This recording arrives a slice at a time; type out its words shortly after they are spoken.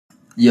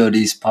Yo,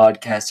 these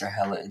podcasts are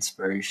hella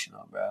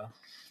inspirational, bro.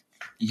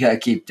 You gotta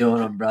keep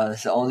doing them, bro.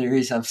 That's the only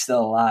reason I'm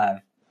still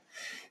alive.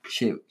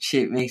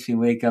 Shit makes me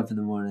wake up in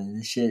the morning.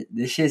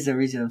 This shit's the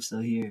reason I'm still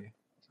here,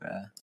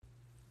 bro.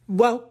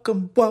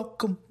 Welcome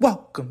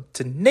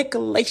to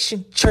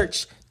Nicolation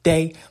Church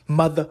Day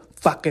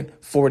motherfucking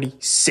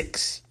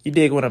 46. You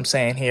dig what I'm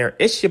saying here?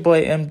 It's your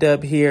boy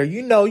M-Dub here.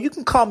 You know, you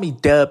can call me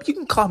Dub. You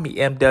can call me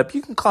M-Dub.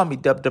 You can call me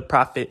Dub the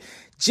Prophet.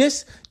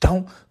 Just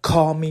don't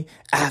call me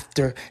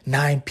after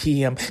 9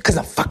 p.m. because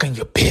I'm fucking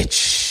your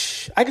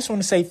bitch. I just want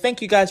to say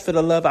thank you guys for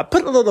the love. I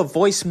put a little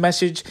voice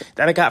message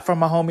that I got from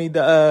my homie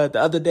the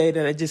other day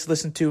that I just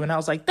listened to, and I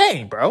was like,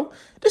 dang, bro,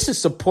 this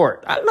is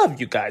support. I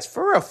love you guys,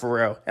 for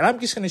real. And I'm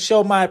just going to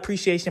show my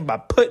appreciation by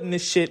putting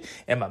this shit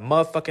in my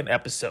motherfucking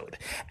episode.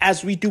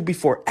 As we do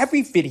before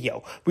every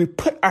video, we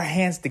put our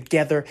hands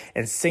together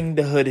and sing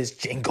the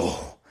hoodest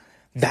jingle.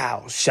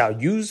 Thou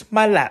shalt use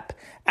my lap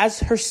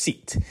as her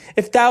seat.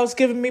 If thou's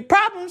giving me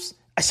problems,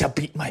 I shall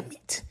beat my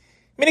meat.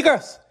 Many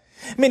girls,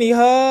 many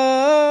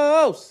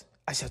hoes,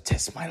 I shall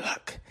test my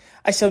luck.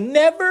 I shall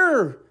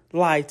never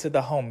lie to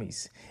the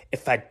homies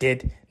if I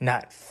did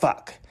not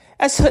fuck.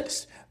 As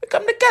hoods, we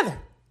come together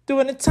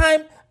during a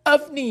time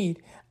of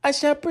need. I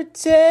shall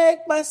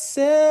protect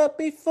myself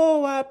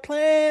before I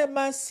plant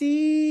my seed.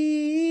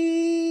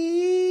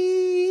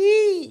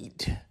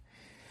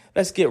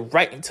 Let's get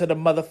right into the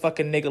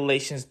motherfucking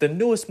niggalations. The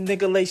newest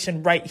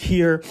niggalation right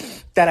here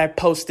that I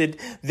posted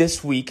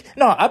this week.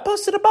 No, I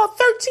posted about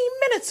 13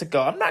 minutes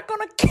ago. I'm not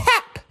going to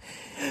cap.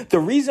 The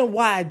reason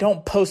why I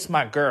don't post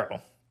my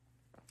girl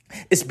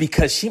is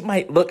because she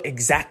might look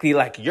exactly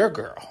like your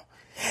girl.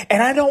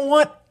 And I don't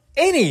want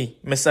any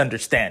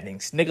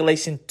misunderstandings.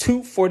 Niggalation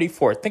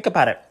 244. Think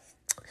about it.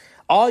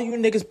 All you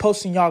niggas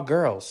posting y'all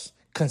girls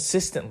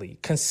consistently.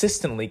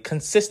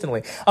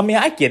 I mean,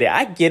 I get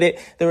it.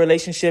 The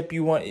relationship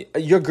you want,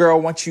 your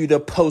girl wants you to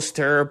post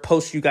her,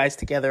 post you guys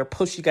together,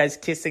 post you guys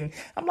kissing.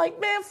 I'm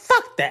like, man,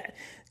 fuck that.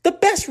 The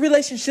best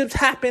relationships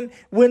happen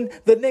when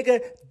the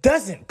nigga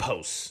doesn't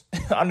post.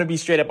 I'm gonna be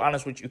straight up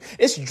honest with you.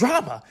 It's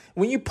drama.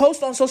 When you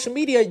post on social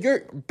media,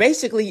 you're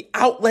basically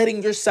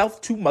outletting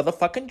yourself to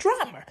motherfucking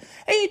drama.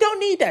 And you don't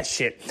need that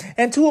shit.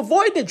 And to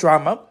avoid the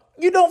drama,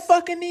 you don't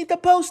fucking need to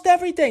post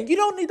everything. You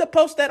don't need to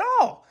post at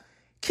all.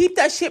 Keep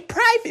that shit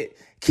private.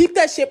 Keep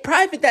that shit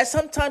private that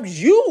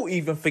sometimes you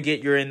even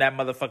forget you're in that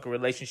motherfucking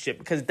relationship,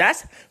 because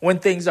that's when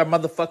things are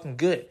motherfucking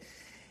good.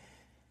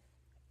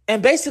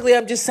 And basically,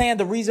 I'm just saying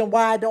the reason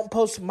why I don't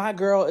post my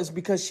girl is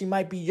because she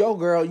might be your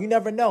girl. You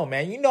never know,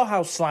 man. You know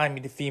how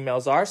slimy the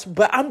females are.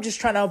 But I'm just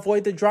trying to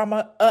avoid the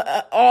drama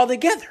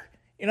altogether.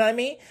 You know what I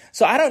mean?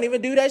 So I don't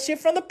even do that shit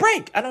from the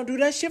break. I don't do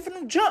that shit from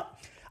the jump.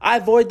 I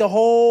avoid the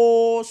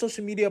whole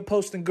social media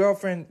posting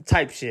girlfriend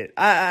type shit.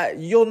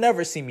 You'll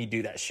never see me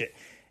do that shit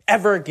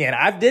ever again.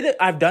 I've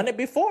done it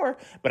before,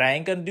 but I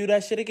ain't gonna do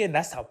that shit again.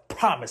 That's a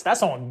promise.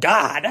 That's on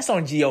God. That's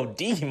on God,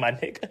 my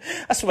nigga.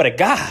 I swear to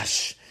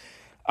gosh.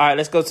 All right,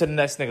 let's go to the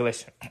next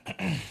niggalation.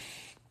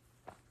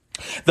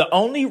 The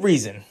only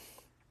reason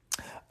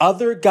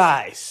other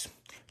guys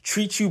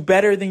treat you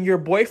better than your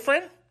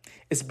boyfriend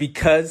is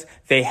because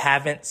they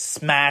haven't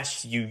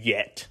smashed you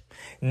yet.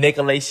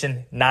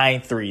 Niggalation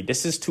 9-3.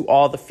 This is to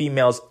all the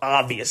females,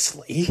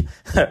 obviously.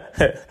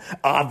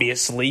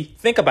 Obviously.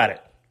 Think about it.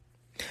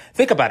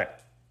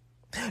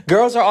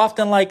 Girls are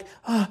often like,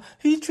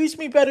 he treats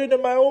me better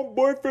than my own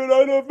boyfriend.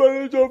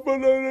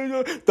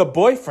 The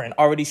boyfriend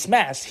already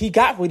smashed. He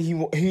got what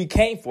he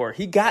came for.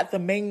 He got the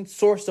main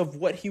source of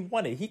what he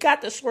wanted. He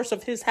got the source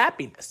of his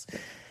happiness.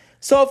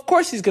 So, of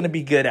course, he's going to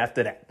be good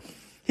after that.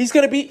 He's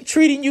going to be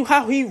treating you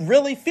how he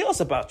really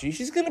feels about you.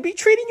 He's going to be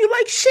treating you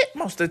like shit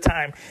most of the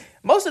time.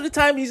 Most of the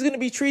time, he's going to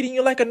be treating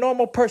you like a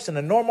normal person,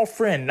 a normal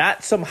friend,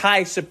 not some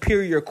high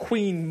superior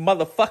queen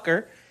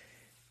motherfucker.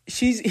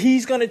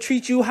 He's going to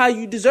treat you how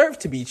you deserve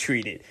to be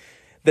treated.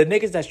 The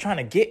niggas that's trying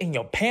to get in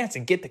your pants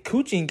and get the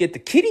coochie and get the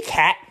kitty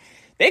cat,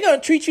 they're going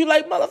to treat you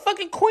like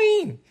motherfucking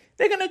queen.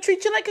 They're going to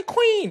treat you like a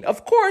queen.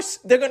 Of course,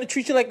 they're going to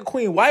treat you like a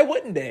queen. Why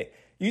wouldn't they?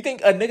 You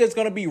think a nigga's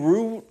going to be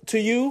rude to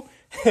you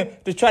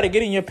to try to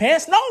get in your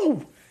pants?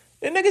 No.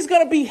 The nigga's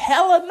going to be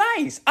hella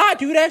nice. I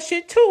do that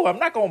shit too. I'm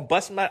not going to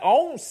bust my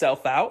own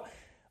self out,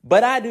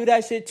 but I do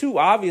that shit too.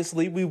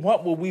 Obviously, we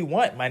want what we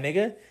want, my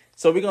nigga.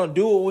 So we're going to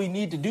do what we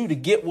need to do to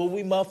get what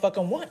we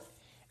motherfucking want.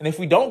 And if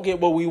we don't get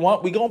what we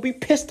want, we're going to be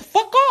pissed the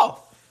fuck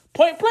off.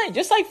 Point blank.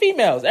 Just like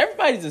females.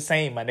 Everybody's the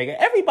same, my nigga.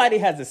 Everybody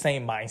has the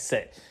same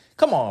mindset.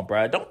 Come on,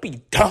 bro. Don't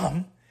be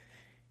dumb.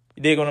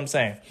 You dig what I'm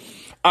saying?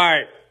 All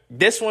right.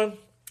 This one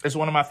is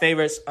one of my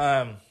favorites.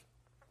 I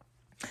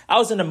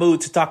was in the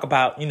mood to talk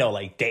about,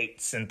 like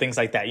dates and things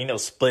like that.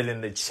 Splitting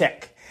the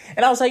check.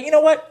 And I was like, you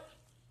know what?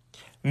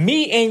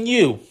 Me and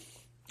you.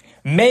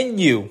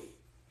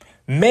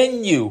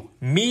 Menu,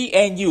 me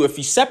and you. If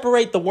you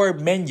separate the word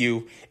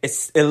menu,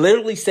 it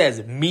literally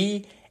says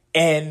me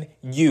and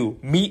you.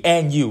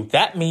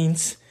 That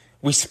means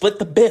we split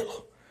the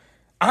bill.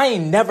 I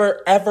ain't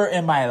never, ever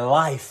in my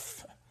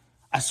life,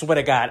 I swear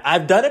to God,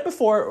 I've done it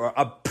before,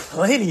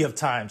 plenty of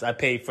times I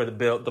paid for the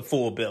bill, the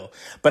full bill.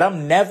 But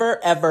I'm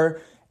never,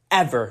 ever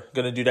ever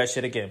going to do that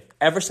shit again.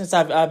 Ever since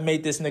I've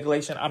made this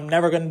niggalation, I'm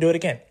never going to do it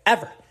again.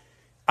 Ever.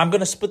 I'm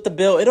going to split the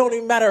bill. It don't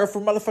even matter if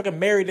we're motherfucking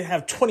married and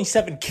have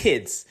 27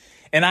 kids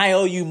and I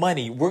owe you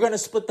money. We're going to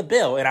split the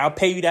bill and I'll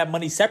pay you that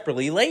money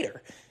separately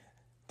later.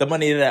 The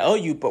money that I owe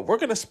you, but we're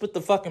going to split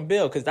the fucking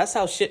bill because that's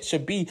how shit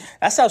should be.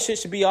 That's how shit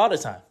should be all the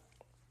time.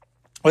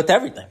 With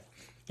everything.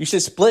 You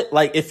should split,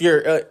 like if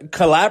you're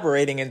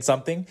collaborating in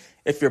something,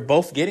 if you're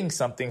both getting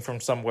something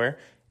from somewhere,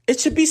 it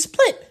should be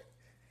split.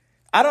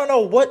 I don't know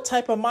what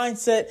type of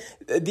mindset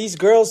these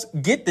girls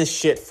get this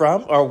shit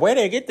from or where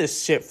they get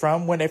this shit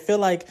from when they feel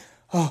like,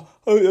 oh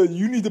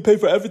you need to pay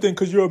for everything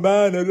because you're a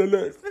man.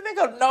 They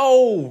go,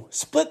 no,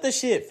 split the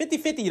shit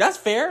 50-50. That's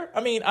fair.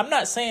 I mean, I'm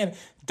not saying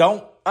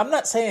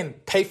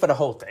pay for the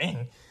whole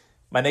thing,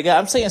 my nigga.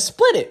 I'm saying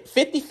split it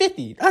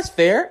 50-50. That's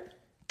fair.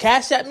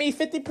 Cash at me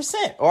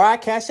 50% or I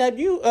cash at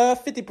you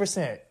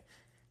 50%.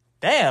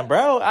 Damn,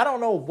 bro. I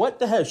don't know what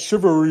the hell.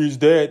 Chivalry is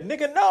dead.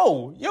 Nigga,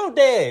 no. You're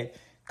dead.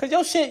 Cause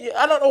your shit,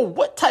 I don't know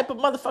what type of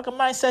motherfucking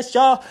mindsets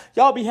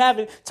y'all be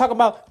having. Talking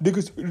about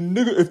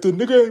nigga, if the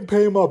nigga ain't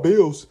paying my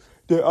bills,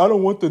 then I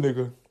don't want the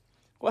nigga.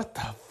 What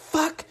the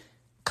fuck?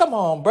 Come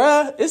on,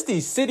 bruh. It's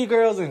these city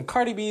girls and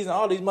Cardi B's and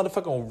all these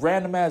motherfucking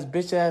random ass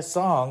bitch ass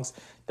songs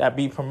that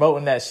be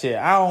promoting that shit.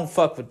 I don't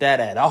fuck with that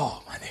at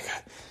all, my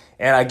nigga.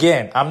 And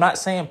again, I'm not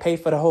saying pay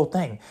for the whole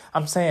thing.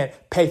 I'm saying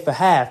pay for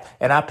half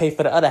and I pay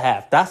for the other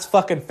half. That's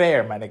fucking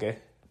fair, my nigga.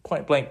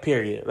 Point blank,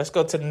 period. Let's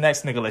go to the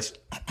next nigga list.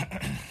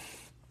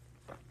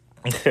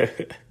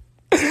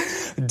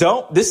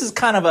 This is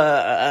kind of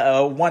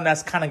a one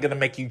that's kind of going to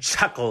make you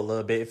chuckle a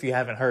little bit if you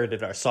haven't heard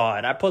it or saw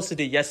it. I posted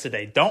it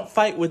yesterday. Don't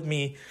fight with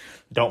me.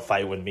 Don't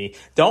fight with me.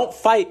 Don't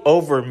fight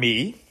over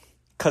me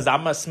because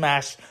I'm going to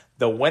smash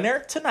the winner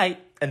tonight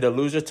and the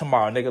loser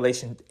tomorrow.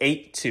 Niggalation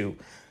 8-2.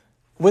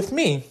 With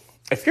me,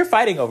 if you're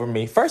fighting over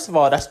me, first of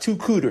all, that's two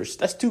cooters.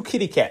 That's two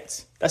kitty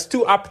cats. That's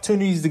two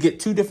opportunities to get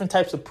two different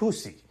types of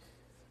pussy.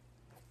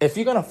 If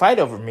you're going to fight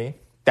over me,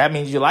 that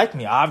means you like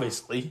me,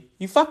 obviously.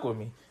 You fuck with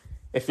me.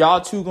 If y'all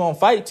two gonna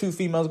fight, two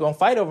females gonna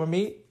fight over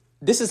me,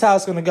 this is how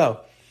it's gonna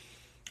go.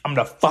 I'm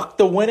gonna fuck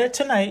the winner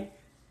tonight,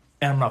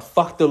 and I'm gonna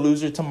fuck the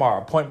loser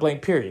tomorrow. Point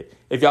blank, period.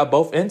 If y'all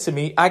both into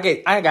me, I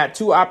got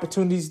two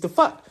opportunities to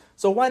fuck.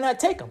 So why not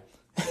take them?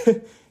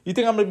 You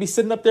think I'm gonna be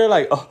sitting up there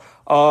like,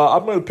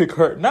 I'm gonna pick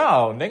her?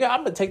 No, nigga,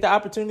 I'm gonna take the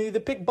opportunity to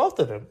pick both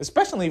of them.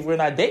 Especially if we're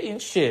not dating.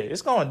 Shit,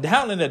 it's going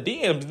down in the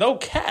DMs, no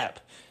cap.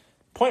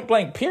 Point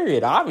blank,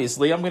 period.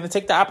 Obviously, I'm going to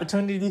take the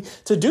opportunity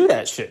to do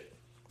that shit.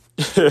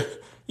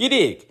 You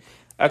dig?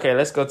 Okay,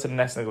 let's go to the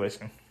next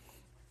niggalation.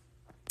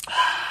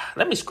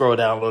 Let me scroll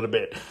down a little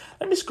bit.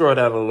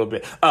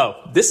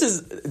 Oh, this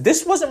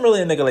wasn't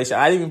really a niggalation.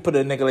 I didn't even put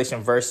a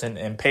niggalation verse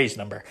and page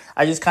number.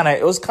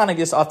 It was kind of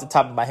just off the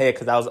top of my head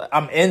because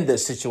I'm in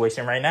this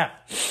situation right now.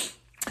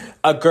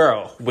 A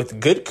girl with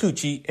good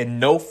coochie and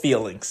no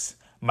feelings.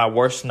 My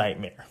worst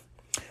nightmare.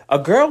 A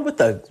girl with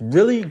a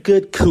really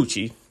good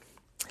coochie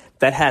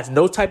that has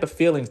no type of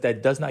feelings,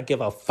 that does not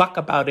give a fuck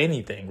about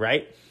anything,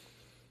 right?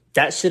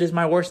 That shit is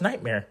my worst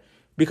nightmare.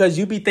 Because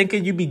you be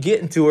thinking you be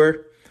getting to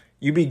her,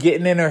 you be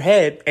getting in her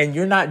head, and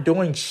you're not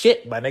doing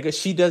shit, my nigga.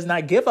 She does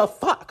not give a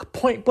fuck.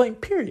 Point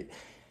blank, period.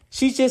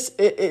 She's just,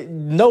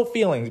 no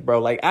feelings, bro.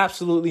 Like,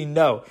 absolutely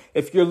no.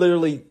 If you're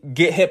literally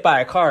get hit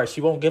by a car,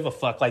 she won't give a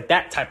fuck. Like,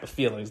 that type of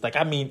feelings. Like,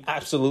 I mean,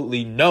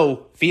 absolutely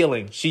no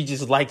feelings. She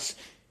just likes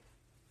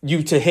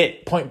you to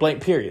hit. Point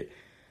blank, period.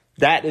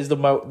 That is the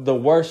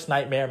worst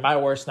nightmare, my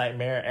worst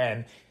nightmare,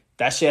 and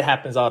that shit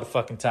happens all the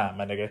fucking time,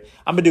 my nigga.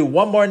 I'm gonna do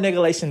one more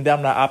niggalation, then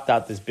I'm gonna opt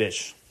out this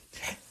bitch.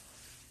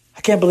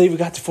 I can't believe we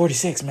got to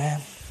 46,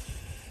 man.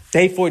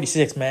 Day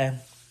 46, man.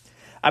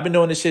 I've been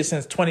doing this shit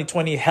since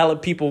 2020. Hella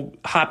people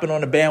hopping on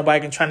the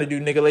bandwagon trying to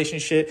do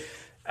niggalation shit.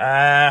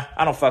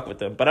 I don't fuck with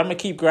them, but I'm gonna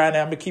keep grinding.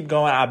 I'm gonna keep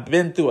going. I've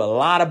been through a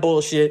lot of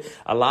bullshit,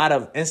 a lot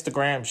of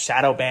Instagram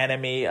shadow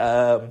banning me.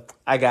 I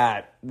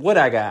got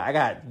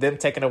them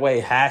taking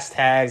away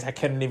hashtags. I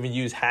couldn't even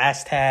use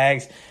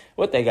hashtags.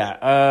 What they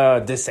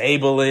got?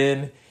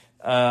 Disabling,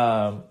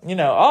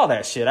 all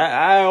that shit.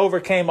 I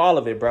overcame all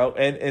of it, bro.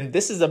 And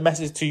this is a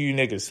message to you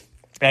niggas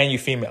and you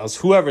females,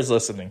 whoever's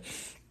listening.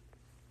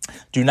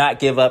 Do not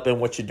give up in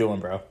what you're doing,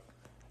 bro.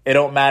 It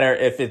don't matter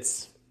if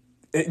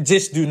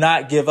just do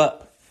not give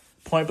up.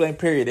 Point blank,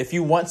 period. If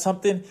you want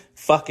something,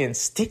 fucking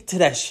stick to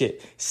that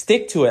shit.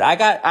 Stick to it.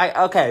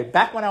 Okay,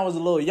 back when I was a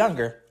little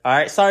younger, all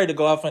right, sorry to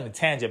go off on a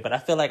tangent, but I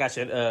feel like I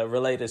should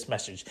relay this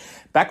message.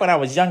 Back when I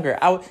was younger,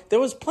 there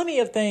was plenty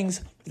of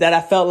things that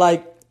I felt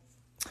like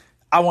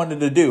I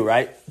wanted to do,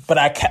 right? But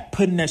I kept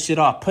putting that shit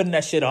off. And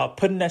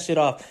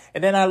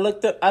then I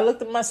looked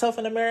at myself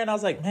in the mirror and I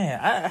was like,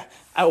 man,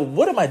 I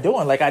what am I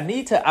doing? Like,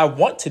 I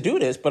want to do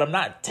this, but I'm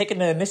not taking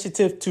the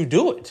initiative to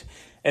do it.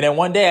 And then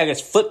one day I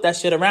just flipped that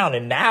shit around.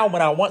 And now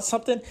when I want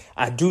something,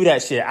 I do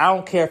that shit. I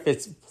don't care if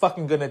it's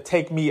fucking going to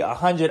take me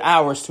 100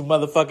 hours to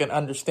motherfucking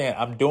understand.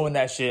 I'm doing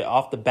that shit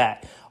off the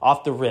bat,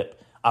 off the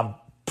rip. I'm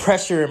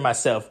pressuring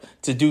myself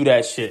to do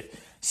that shit.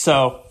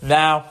 So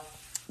now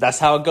that's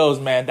how it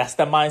goes, man. That's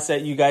the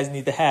mindset you guys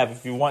need to have.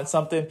 If you want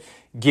something,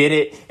 get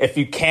it. If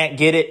you can't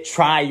get it,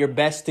 try your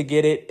best to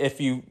get it. If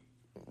you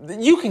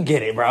can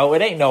get it, bro.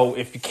 It ain't no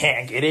if you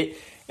can't get it.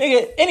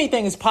 Nigga,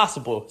 anything is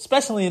possible,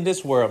 especially in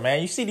this world,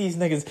 man. You see these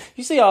niggas,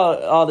 you see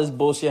all this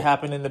bullshit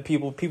happening to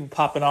people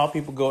popping off,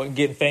 people going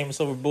getting famous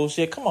over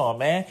bullshit. Come on,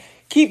 man.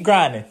 Keep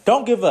grinding.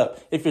 Don't give up.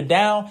 If you're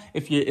down,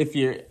 if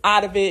you're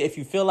out of it, if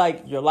you feel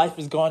like your life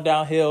is going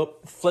downhill,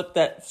 flip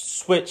that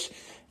switch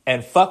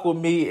and fuck with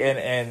me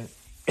and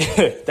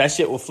that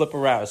shit will flip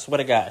around. I swear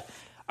to God.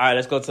 All right,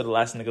 let's go to the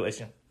last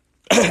niggalation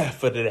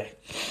for today.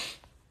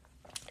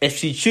 If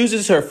she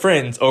chooses her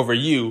friends over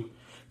you,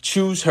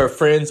 choose her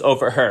friends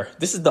over her.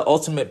 This is the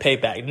ultimate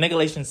payback.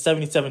 Niggalation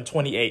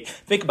 7728.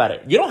 Think about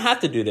it. You don't have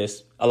to do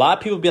this. A lot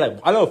of people be like,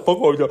 I don't fuck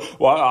with you.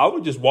 Well, I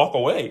would just walk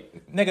away.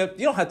 Nigga,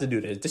 you don't have to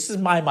do this. This is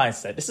my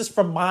mindset. This is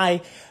from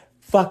my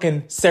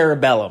fucking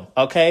cerebellum,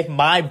 okay?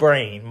 My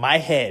brain, my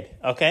head,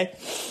 okay?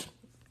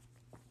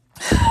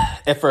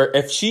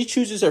 If she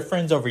chooses her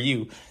friends over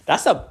you,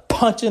 that's a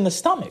punch in the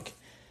stomach.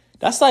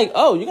 That's like,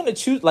 oh, you're going to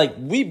choose, like,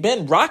 we've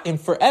been rocking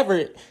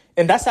forever.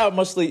 And that's how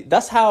most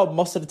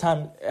of the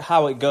time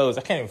how it goes.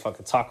 I can't even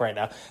fucking talk right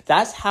now.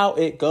 That's how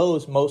it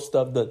goes most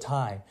of the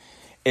time.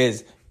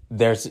 Is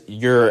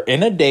you're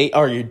in a date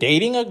or you're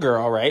dating a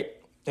girl, right?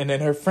 And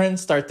then her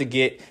friends start to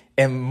get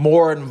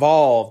more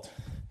involved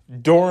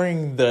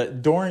during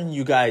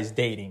you guys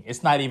dating.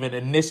 It's not even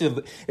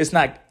initially.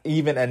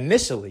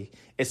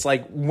 It's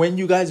like when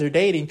you guys are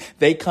dating,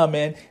 they come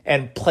in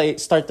and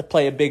start to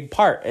play a big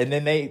part, and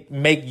then they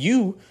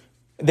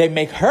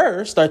make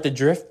her start to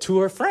drift to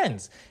her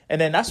friends. And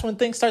then that's when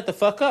things start to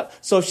fuck up.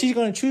 So if she's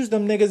going to choose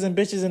them niggas and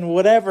bitches and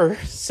whatever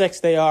sex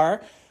they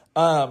are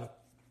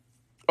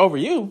over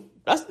you,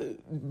 that's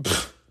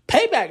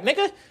payback,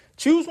 nigga.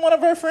 Choose one of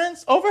her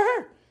friends over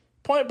her.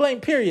 Point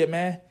blank, period,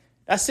 man.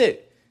 That's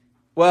it.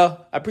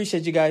 Well, I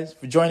appreciate you guys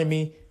for joining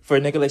me for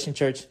Niggalation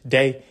Church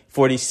Day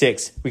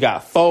 46. We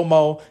got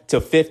FOMO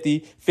till 50.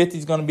 50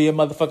 is going to be a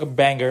motherfucking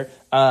banger.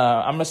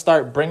 I'm going to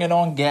start bringing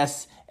on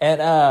guests. And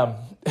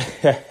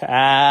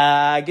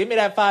give me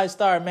that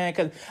 5-star, man,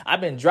 because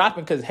I've been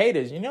dropping because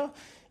haters, you know?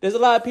 There's a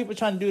lot of people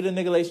trying to do the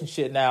niggalation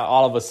shit now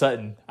all of a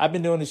sudden. I've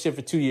been doing this shit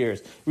for 2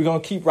 years. We're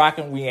going to keep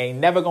rocking. We ain't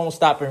never going to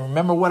stop. And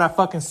remember what I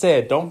fucking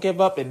said. Don't give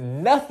up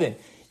in nothing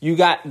you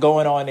got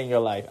going on in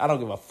your life. I don't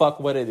give a fuck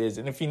what it is.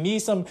 And if you need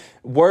some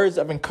words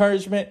of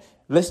encouragement,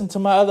 listen to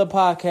my other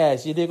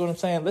podcasts. You dig what I'm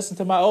saying? Listen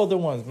to my older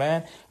ones,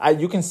 man.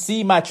 You can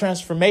see my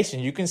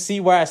transformation. You can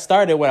see where I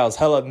started when I was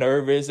hella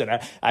nervous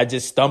and I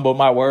just stumbled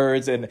my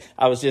words and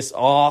I was just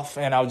off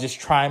and I was just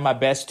trying my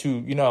best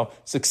to,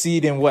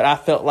 succeed in what I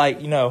felt like,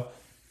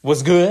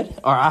 was good,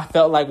 or I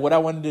felt like what I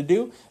wanted to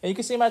do. And you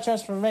can see my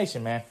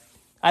transformation, man.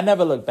 I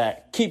never look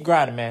back. Keep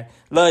grinding, man.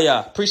 Love y'all.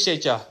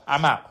 Appreciate y'all.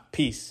 I'm out.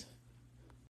 Peace.